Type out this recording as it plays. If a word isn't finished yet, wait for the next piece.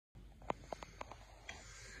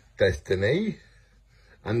Destiny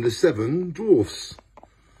and the 7 dwarfs.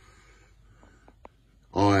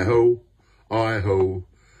 I-ho,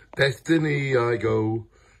 Destiny I go.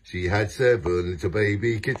 She had 7 little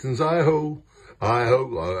baby kittens. I-ho,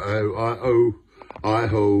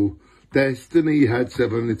 I-ho. Destiny had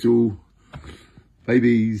 7 little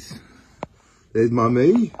babies. There's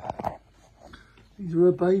Mummy. These are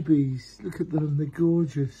her babies. Look at them, they're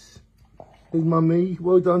gorgeous. There's Mummy.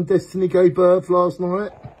 Well done. Destiny gave birth last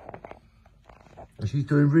night. And she's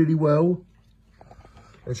doing really well.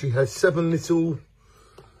 And she has 7 little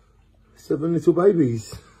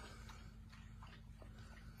babies.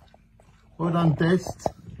 Well done, Dest.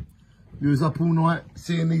 You was up all night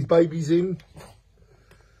seeing these babies in.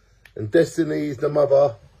 And Destiny is the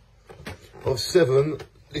mother of 7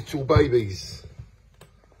 little babies.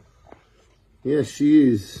 Yes,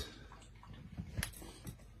 she is.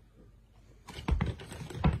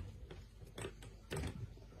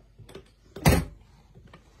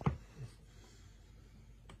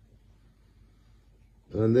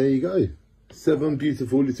 And there you go. 7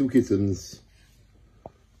 beautiful little kittens.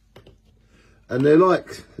 And they're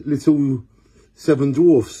like little 7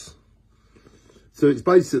 dwarfs. So it's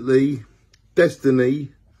basically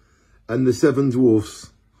Destiny and the 7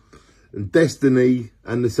 dwarfs. And Destiny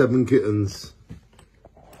and the 7 kittens.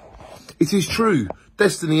 It is true.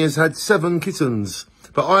 Destiny has had 7 kittens.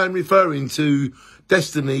 But I am referring to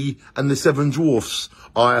Destiny and the 7 dwarfs.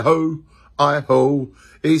 I-ho.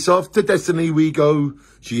 It's off to Destiny we go.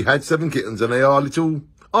 She had 7 kittens and they are little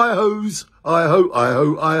I-hos.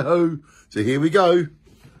 I-ho. So here we go.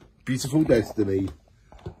 Beautiful Destiny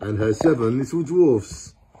and her 7 little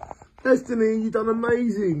dwarfs. Destiny, you've done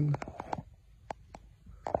amazing.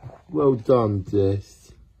 Well done, Des.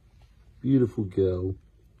 Beautiful girl.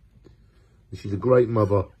 She's a great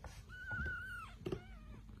mother.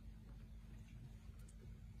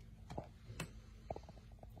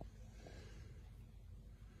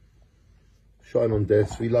 Shine on,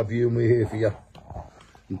 Des. We love you and we're here for you.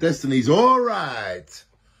 And Destiny's all right.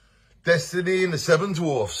 Destiny and the 7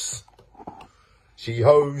 dwarfs. She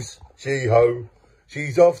hoes, she ho.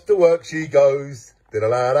 She's off to work, she goes.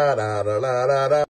 Da-da-da-da-da-da-da-da.